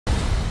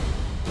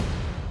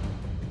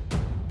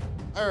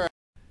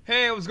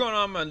Hey, what's going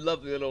on, my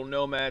lovely little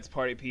nomads,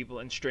 party people,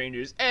 and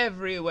strangers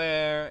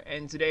everywhere?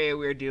 And today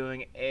we're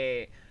doing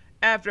a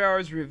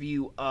after-hours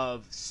review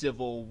of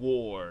Civil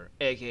War,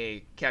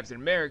 aka Captain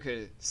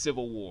America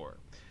Civil War.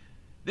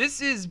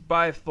 This is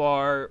by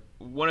far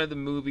one of the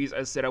movies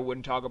I said I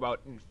wouldn't talk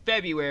about in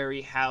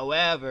February.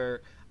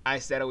 However, I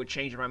said I would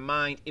change my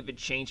mind if it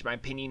changed my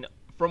opinion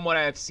from what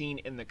I have seen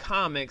in the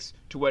comics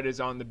to what is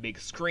on the big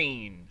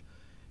screen.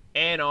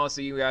 And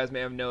also, you guys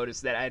may have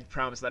noticed that I had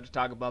promised not to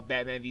talk about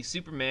Batman v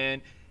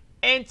Superman,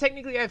 and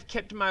technically I've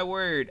kept my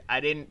word. I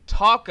didn't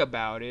talk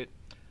about it,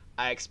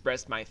 I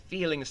expressed my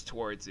feelings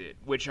towards it,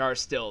 which are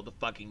still the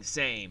fucking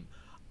same.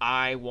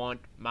 I want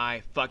my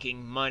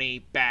fucking money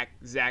back,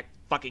 Zack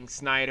fucking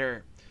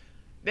Snyder.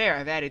 There,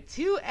 I've added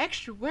 2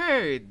 extra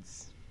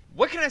words.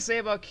 What can I say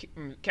about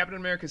Captain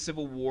America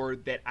Civil War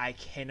that I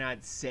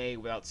cannot say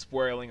without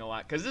spoiling a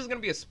lot? Because this is going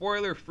to be a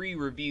spoiler-free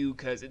review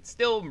because it's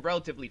still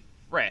relatively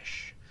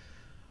fresh.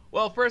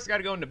 Well, first I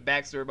gotta go into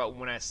backstory about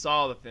when I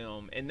saw the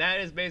film, and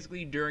that is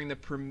basically during the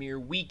premiere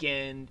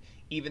weekend,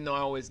 even though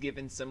I was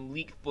given some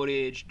leaked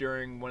footage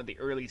during one of the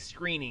early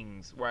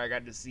screenings, where I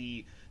got to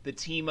see the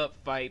team-up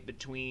fight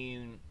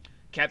between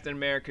Captain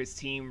America's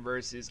team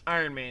versus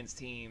Iron Man's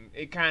team.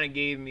 It kind of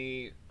gave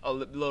me a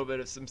little bit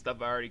of some stuff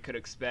I already could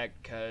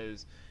expect,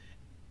 because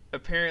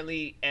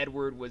apparently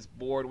Edward was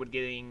bored with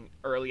getting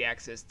early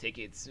access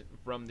tickets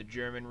from the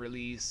German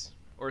release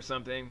or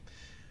something.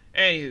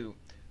 Anywho,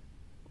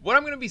 what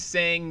I'm going to be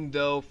saying,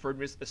 though, for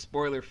just a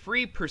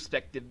spoiler-free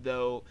perspective,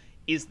 though,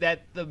 is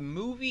that the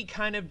movie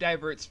kind of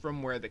diverts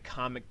from where the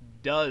comic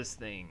does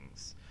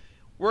things.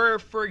 Where,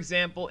 for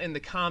example, in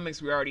the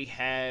comics, we already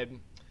had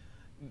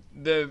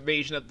the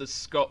invasion of the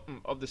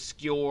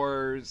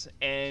Skjors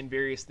and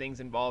various things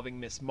involving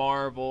Miss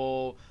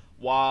Marvel,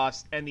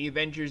 Wasp, and the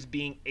Avengers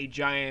being a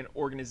giant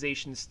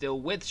organization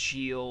still with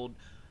S.H.I.E.L.D.,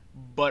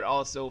 but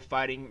also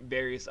fighting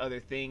various other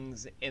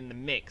things in the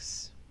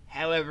mix.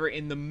 However,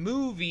 in the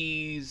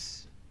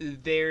movies,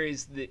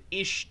 there's the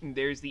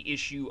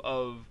issue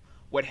of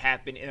what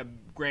happened in a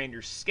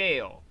grander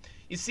scale.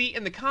 You see,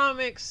 in the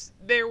comics,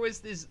 there's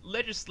this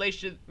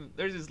legislation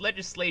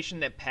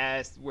that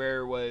passed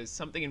where was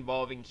something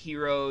involving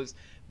heroes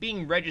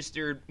being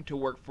registered to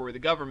work for the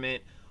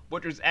government,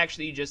 which was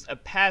actually just a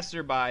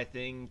passerby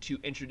thing to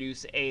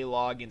introduce a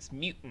law against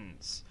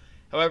mutants.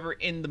 However,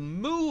 in the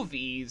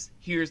movies,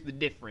 here's the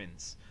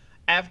difference.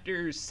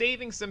 After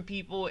saving some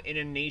people in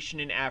a nation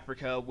in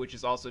Africa, which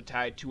is also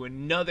tied to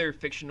another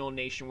fictional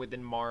nation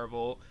within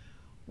Marvel,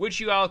 which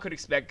you all could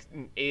expect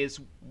is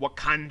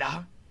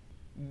Wakanda,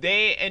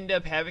 they end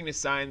up having to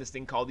sign this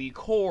thing called the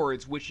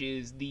Accords, which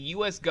is the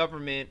US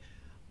government,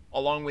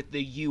 along with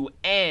the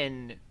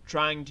UN,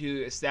 trying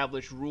to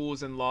establish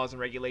rules and laws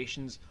and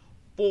regulations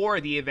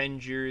for the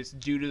Avengers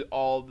due to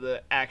all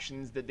the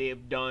actions that they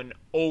have done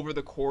over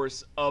the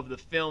course of the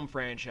film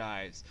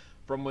franchise.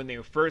 From when they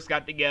first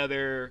got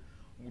together,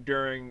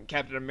 during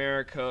Captain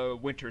America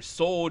Winter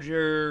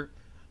Soldier,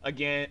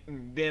 again,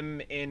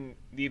 them in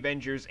the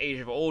Avengers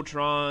Age of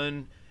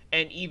Ultron,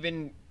 and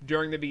even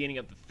during the beginning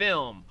of the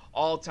film,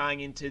 all tying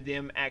into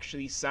them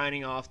actually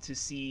signing off to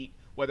see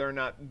whether or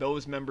not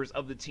those members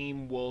of the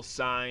team will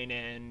sign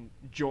and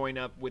join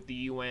up with the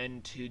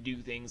UN to do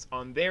things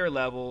on their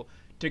level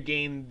to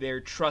gain their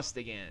trust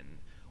again,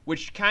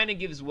 which kind of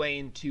gives way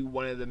into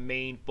one of the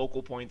main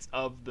focal points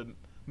of the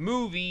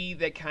movie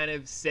that kind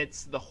of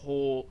sets the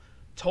whole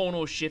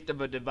tonal shift of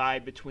a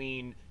divide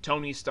between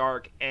Tony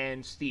Stark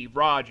and Steve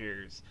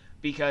Rogers,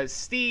 because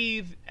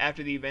Steve,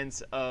 after the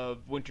events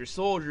of Winter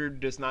Soldier,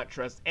 does not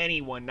trust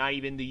anyone, not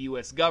even the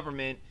US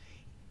government,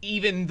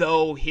 even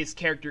though his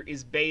character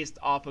is based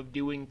off of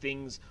doing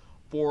things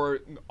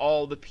for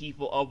all the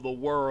people of the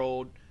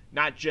world,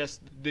 not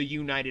just the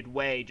United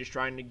Way, just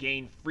trying to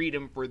gain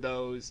freedom for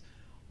those,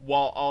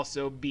 while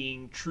also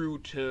being true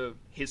to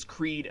his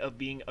creed of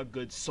being a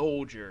good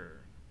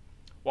soldier.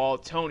 While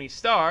Tony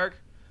Stark,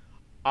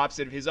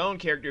 opposite of his own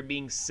character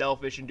being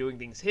selfish and doing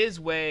things his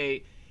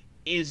way,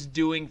 is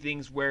doing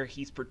things where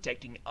he's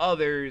protecting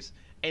others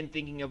and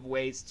thinking of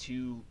ways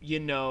to,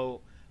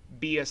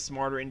 be a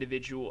smarter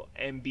individual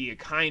and be a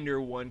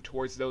kinder one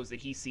towards those that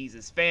he sees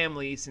as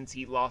family, since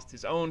he lost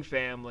his own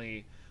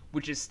family,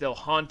 which is still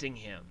haunting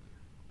him.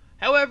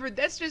 However,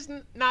 that's just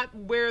not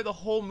where the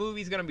whole movie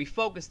is going to be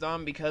focused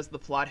on, because the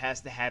plot has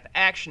to have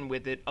action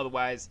with it,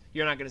 otherwise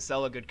you're not going to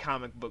sell a good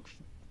comic book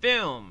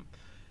film.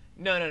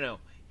 No.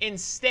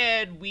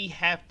 Instead, we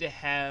have to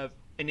have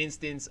an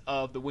instance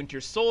of the Winter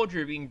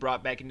Soldier being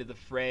brought back into the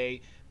fray,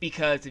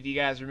 because if you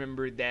guys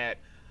remember that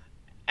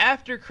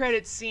after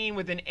credits scene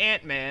with an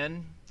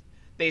Ant-Man,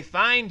 they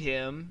find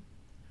him,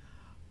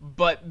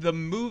 but the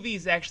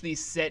movie's actually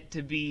set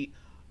to be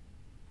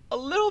a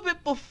little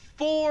bit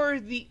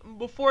before the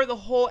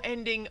whole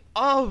ending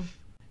of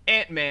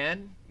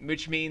Ant-Man,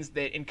 which means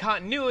that in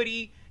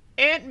continuity,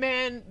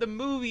 Ant-Man the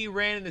movie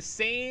ran in the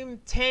same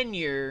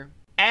tenure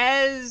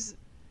as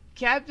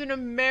Captain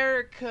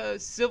America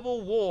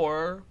Civil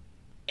War,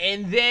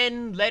 and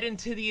then led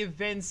into the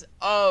events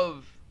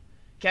of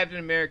Captain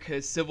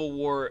America's Civil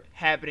War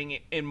happening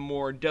in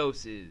more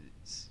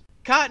doses.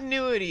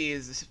 Continuity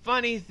is a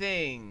funny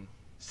thing.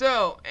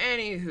 So,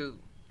 anywho,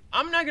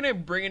 I'm not gonna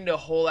bring into a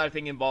whole lot of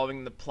things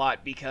involving the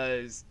plot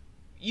because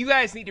you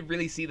guys need to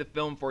really see the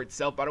film for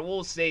itself, but I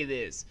will say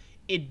this.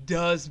 It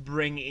does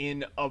bring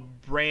in a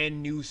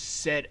brand new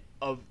set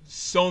of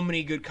so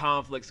many good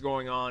conflicts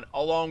going on,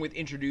 along with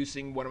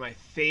introducing one of my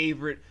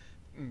favorite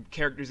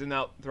characters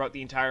throughout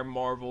the entire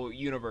Marvel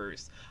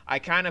universe. I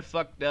kind of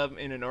fucked up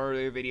in an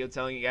earlier video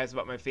telling you guys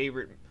about my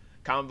favorite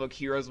comic book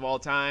heroes of all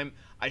time.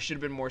 I should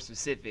have been more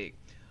specific.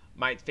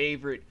 My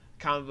favorite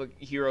comic book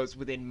heroes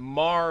within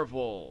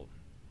Marvel.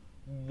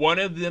 One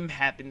of them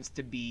happens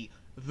to be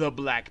the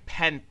Black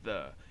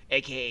Panther,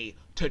 aka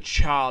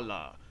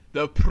T'Challa,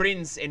 the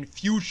Prince and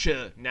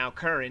future, now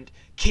current,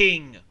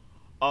 King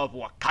of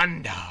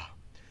Wakanda.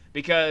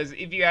 Because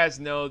if you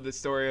guys know the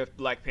story of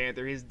Black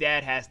Panther, his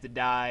dad has to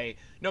die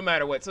no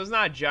matter what. So it's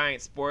not a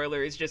giant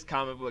spoiler, it's just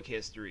comic book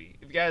history.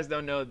 If you guys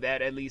don't know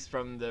that, at least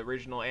from the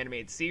original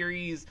animated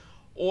series,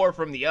 or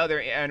from the other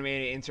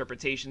animated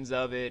interpretations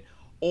of it,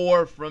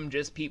 or from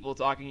just people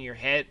talking your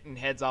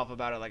heads off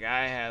about it like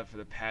I have for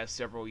the past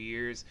several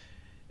years,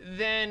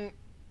 then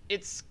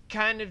it's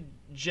kind of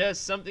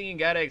just something you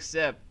gotta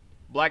accept.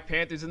 Black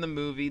Panther's in the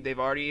movie. They've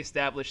already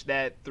established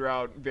that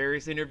throughout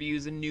various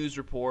interviews and news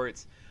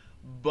reports,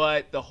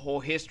 but the whole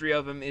history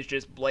of him is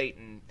just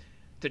blatant.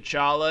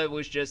 T'Challa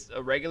was just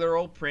a regular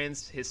old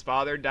prince. His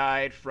father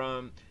died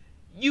from...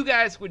 You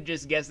guys would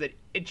just guess that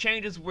it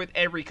changes with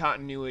every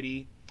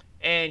continuity,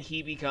 and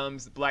he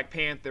becomes Black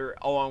Panther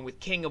along with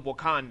King of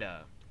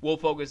Wakanda. We'll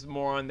focus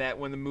more on that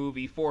when the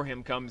movie for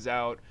him comes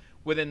out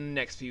within the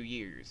next few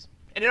years.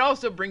 And it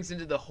also brings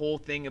into the whole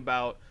thing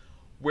about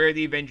where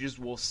the Avengers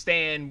will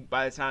stand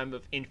by the time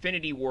of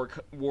Infinity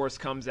Wars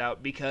comes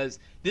out, because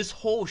this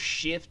whole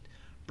shift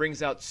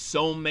brings out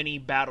so many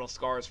battle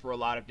scars for a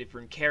lot of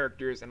different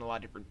characters and a lot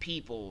of different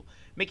people,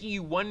 making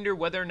you wonder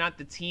whether or not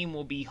the team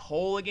will be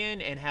whole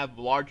again and have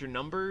larger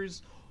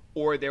numbers,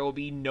 or there will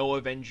be no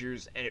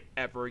Avengers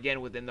ever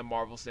again within the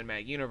Marvel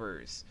Cinematic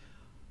Universe.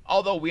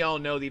 Although we all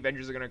know the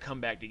Avengers are going to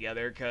come back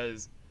together,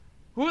 because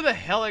what the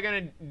hell are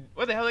they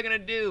going to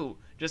do?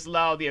 Just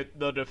allow the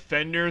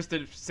Defenders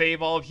to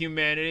save all of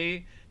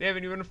humanity? They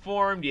haven't even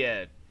formed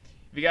yet.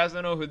 If you guys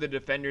don't know who the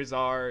Defenders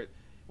are,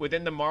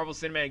 within the Marvel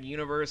Cinematic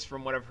Universe,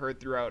 from what I've heard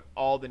throughout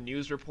all the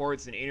news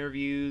reports and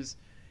interviews,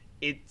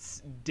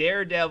 it's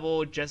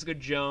Daredevil, Jessica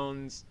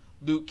Jones,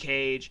 Luke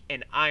Cage,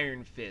 and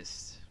Iron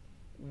Fist.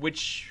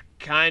 Which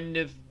kind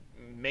of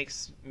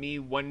makes me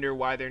wonder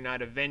why they're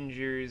not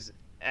Avengers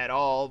at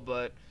all,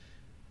 but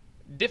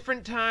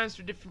different times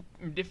for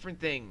different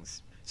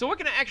things. So what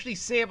can I actually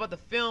say about the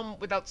film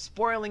without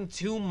spoiling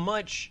too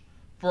much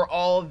for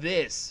all of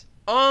this?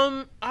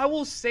 I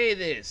will say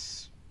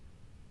this.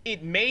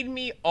 It made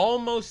me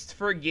almost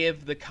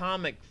forgive the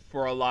comic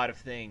for a lot of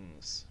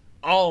things.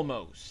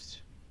 Almost.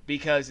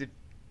 Because if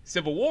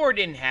Civil War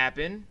didn't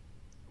happen,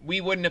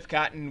 we wouldn't have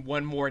gotten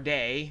one more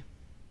day,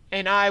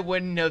 and I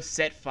wouldn't have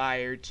set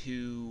fire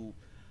to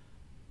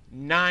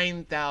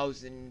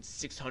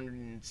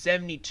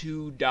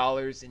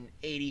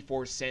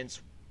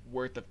 $9,672.84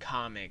 worth of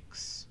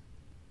comics.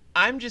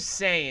 I'm just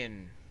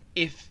saying,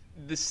 if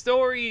the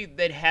story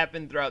that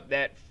happened throughout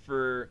that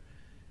for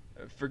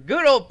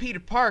good old Peter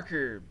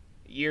Parker,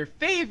 your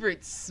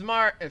favorite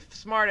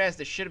smartass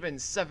that should have been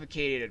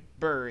suffocated at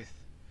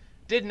birth,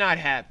 did not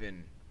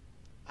happen,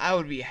 I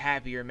would be a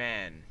happier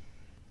man.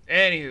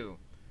 Anywho,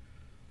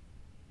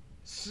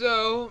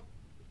 so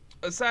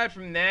aside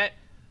from that,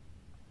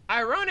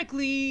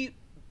 ironically,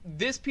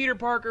 this Peter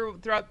Parker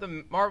throughout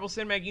the Marvel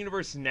Cinematic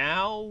Universe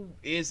now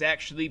is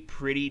actually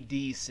pretty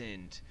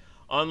decent.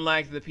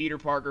 Unlike the Peter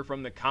Parker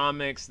from the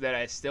comics that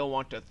I still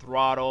want to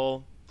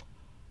throttle,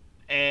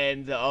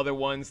 and the other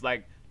ones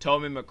like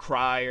Tobey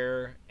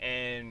Maguire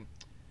and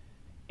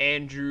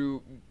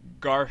Andrew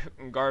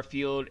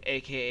Garfield,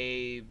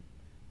 aka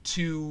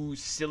too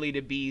silly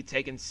to be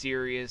taken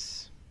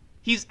serious.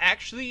 He's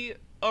actually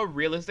a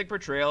realistic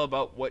portrayal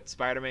about what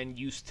Spider-Man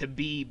used to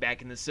be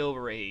back in the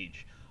Silver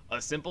Age.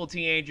 A simple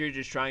teenager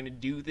just trying to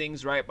do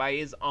things right by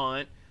his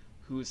aunt,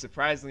 who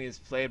surprisingly is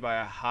played by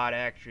a hot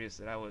actress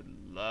that I would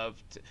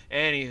love to...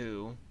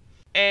 Anywho.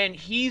 And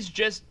he's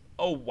just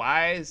a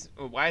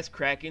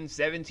wisecracking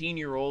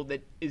 17-year-old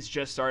that is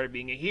just started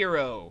being a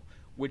hero,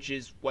 which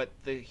is what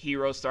the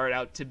hero started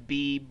out to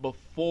be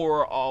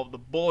before all the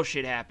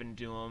bullshit happened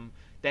to him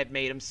that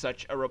made him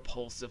such a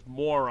repulsive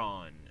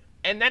moron.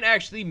 And that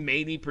actually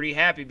made me pretty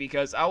happy,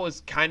 because I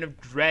was kind of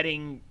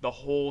dreading the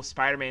whole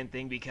Spider-Man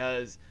thing,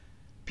 because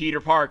Peter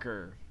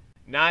Parker,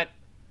 not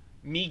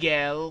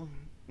Miguel,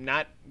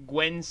 not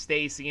Gwen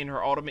Stacy in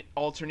her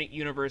alternate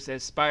universe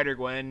as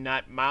Spider-Gwen,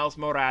 not Miles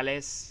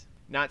Morales,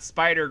 not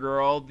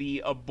Spider-Girl,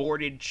 the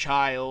aborted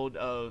child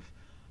of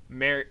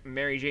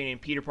Mary Jane and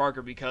Peter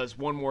Parker because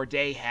one more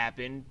day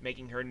happened,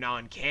 making her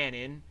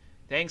non-canon.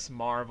 Thanks,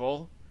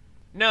 Marvel.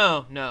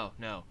 No.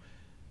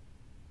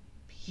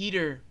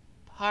 Peter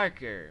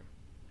Parker.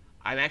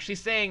 I'm actually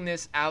saying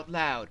this out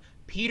loud.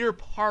 Peter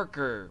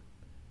Parker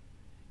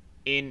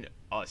in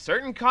a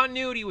certain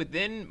continuity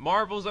within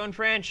Marvel's own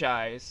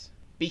franchise,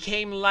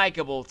 became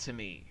likable to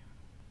me.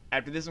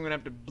 After this, I'm gonna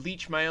have to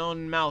bleach my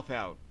own mouth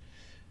out.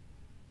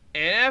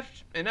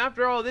 And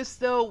after all this,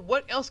 though,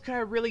 what else could I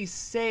really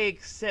say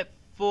except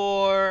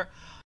for...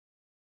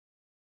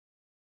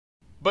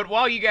 But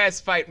while you guys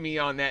fight me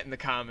on that in the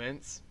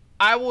comments,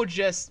 I will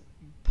just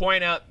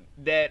point out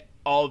that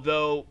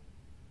although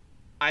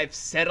I've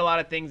said a lot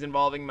of things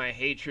involving my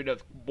hatred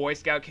of Boy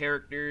Scout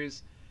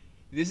characters,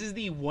 this is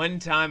the one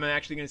time I'm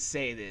actually going to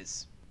say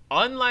this.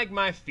 Unlike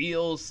my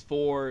feels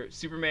for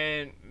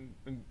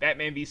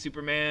Batman v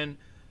Superman,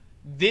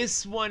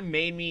 this one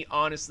made me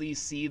honestly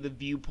see the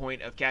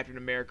viewpoint of Captain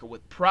America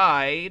with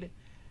pride.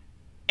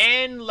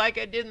 And like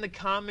I did in the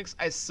comics,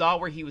 I saw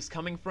where he was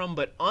coming from,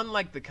 but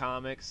unlike the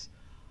comics,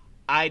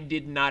 I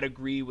did not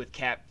agree with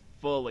Cap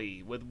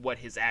fully with what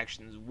his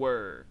actions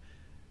were.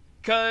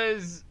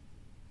 'Cause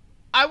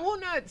I will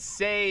not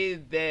say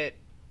that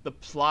the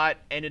plot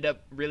ended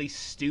up really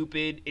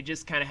stupid. It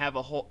just kind of had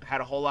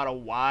a whole lot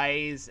of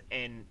whys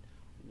and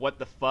what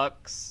the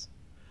fucks.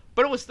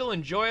 But it was still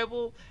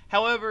enjoyable.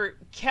 However,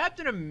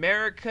 Captain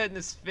America in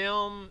this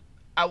film,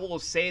 I will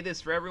say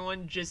this for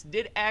everyone, just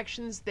did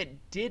actions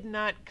that did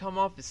not come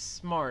off as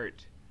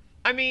smart.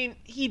 I mean,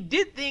 he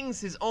did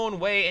things his own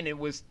way, and it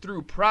was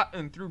through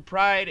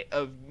pride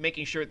of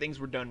making sure things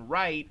were done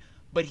right,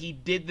 but he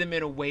did them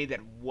in a way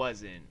that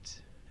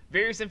wasn't.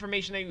 Various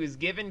information that he was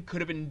given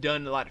could have been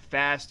done a lot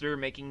faster,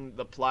 making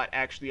the plot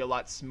actually a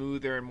lot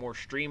smoother and more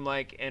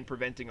streamlined, and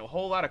preventing a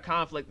whole lot of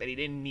conflict that he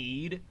didn't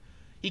need.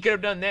 He could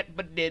have done that,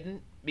 but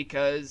didn't,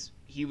 because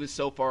he was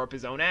so far up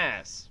his own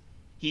ass.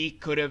 He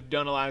could have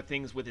done a lot of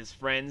things with his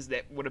friends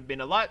that would have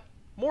been a lot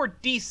more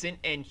decent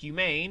and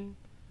humane,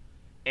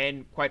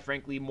 and quite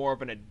frankly, more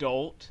of an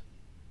adult.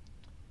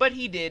 But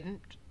he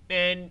didn't,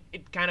 and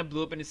it kind of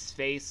blew up in his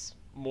face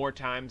more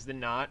times than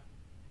not.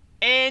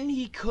 And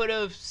he could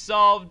have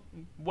solved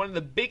one of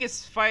the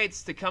biggest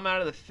fights to come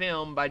out of the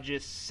film by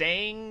just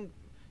saying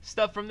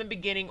stuff from the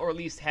beginning, or at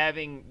least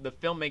having the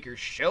filmmakers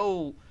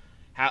show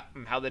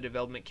how the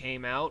development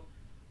came out.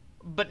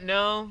 But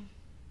no,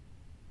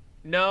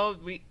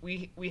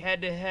 we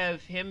had to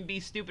have him be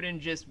stupid and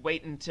just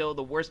wait until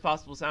the worst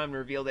possible time to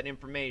reveal that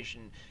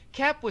information.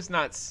 Cap was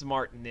not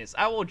smart in this.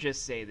 I will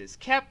just say this.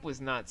 Cap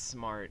was not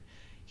smart.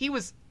 He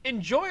was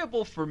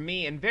enjoyable for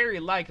me and very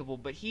likable,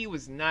 but he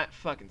was not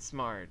fucking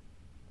smart.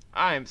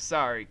 I am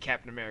sorry,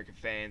 Captain America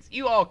fans.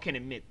 You all can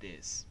admit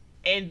this.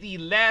 And the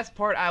last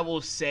part I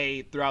will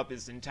say throughout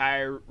this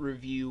entire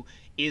review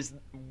is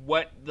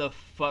what the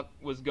fuck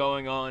was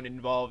going on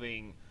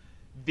involving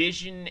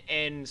Vision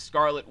and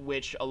Scarlet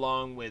Witch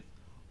along with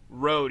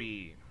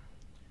Rhodey.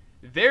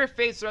 Their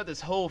fates throughout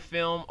this whole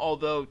film,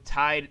 although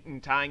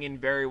tying in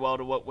very well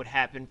to what would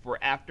happen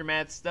for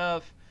Aftermath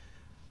stuff,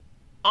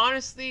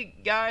 honestly,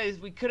 guys,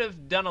 we could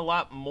have done a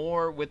lot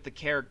more with the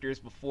characters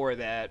before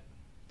that.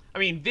 I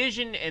mean,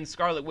 Vision and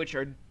Scarlet Witch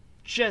are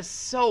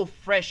just so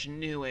fresh and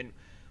new, and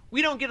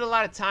we don't get a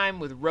lot of time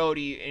with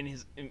Rhodey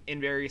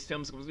in various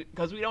films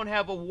because we don't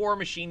have a War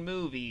Machine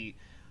movie.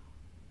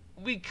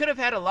 We could have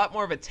had a lot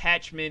more of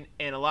attachment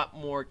and a lot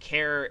more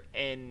care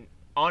and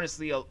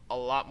honestly a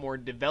lot more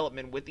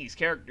development with these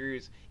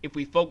characters if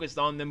we focused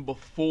on them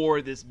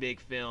before this big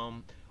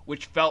film,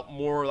 which felt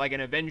more like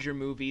an Avenger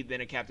movie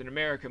than a Captain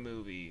America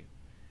movie.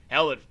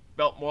 Hell, it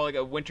felt more like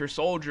a Winter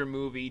Soldier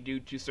movie due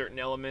to certain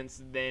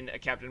elements than a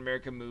Captain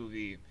America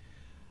movie.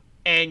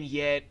 And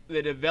yet,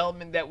 the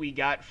development that we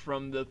got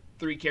from the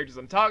three characters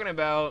I'm talking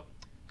about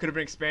could have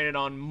been expanded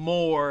on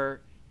more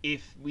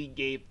if we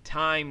gave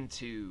time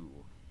to.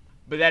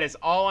 But that is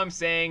all I'm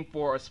saying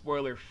for a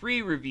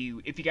spoiler-free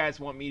review. If you guys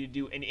want me to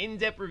do an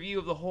in-depth review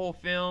of the whole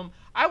film,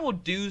 I will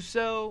do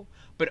so,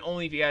 but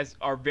only if you guys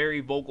are very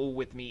vocal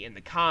with me in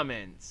the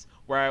comments,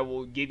 where I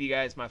will give you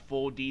guys my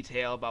full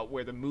detail about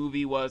where the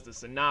movie was, the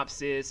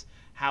synopsis,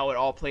 how it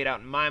all played out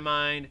in my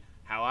mind,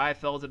 how I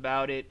felt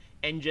about it,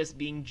 and just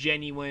being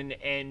genuine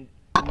and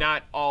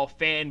not all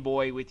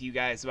fanboy with you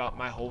guys about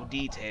my whole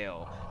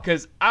detail.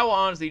 Because I will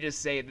honestly just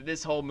say that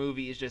this whole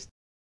movie is just...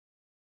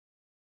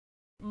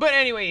 But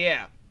anyway,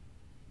 yeah.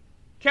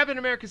 Captain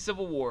America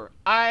Civil War.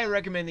 I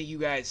recommend that you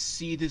guys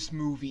see this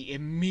movie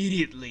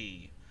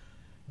immediately.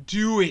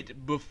 Do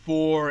it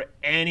before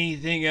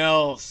anything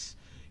else.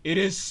 It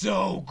is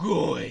so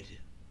good.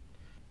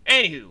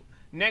 Anywho,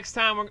 next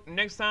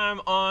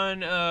time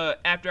on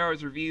After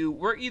Hours Review,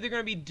 we're either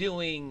going to be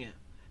doing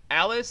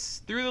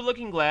Alice Through the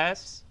Looking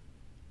Glass,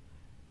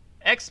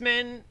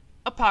 X-Men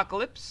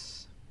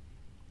Apocalypse,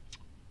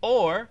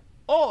 or,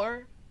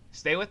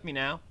 stay with me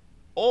now,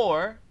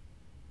 or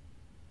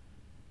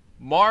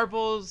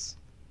Marvel's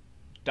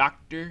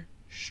Doctor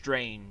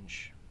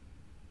Strange.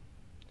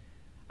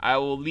 I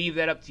will leave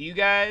that up to you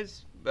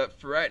guys, but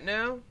for right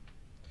now,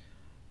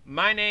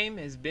 my name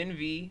has been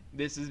V.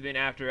 This has been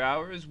After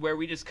Hours, where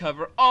we just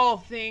cover all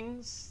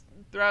things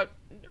throughout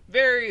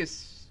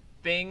various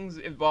things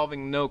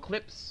involving no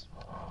clips.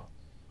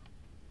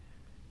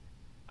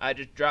 I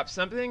just dropped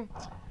something,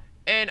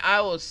 and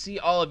I will see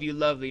all of you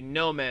lovely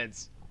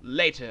nomads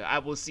later. I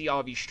will see all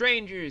of you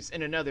strangers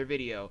in another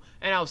video,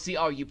 and I'll see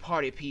all you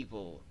party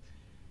people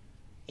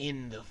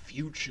in the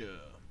future.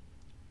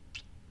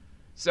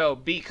 So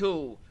be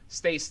cool,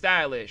 stay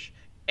stylish,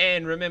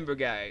 and remember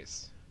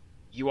guys,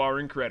 you are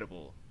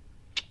incredible.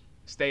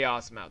 Stay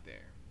awesome out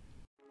there.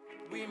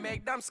 We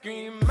make them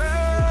scream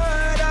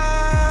murder,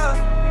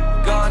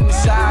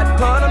 gunshot,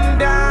 put them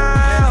down.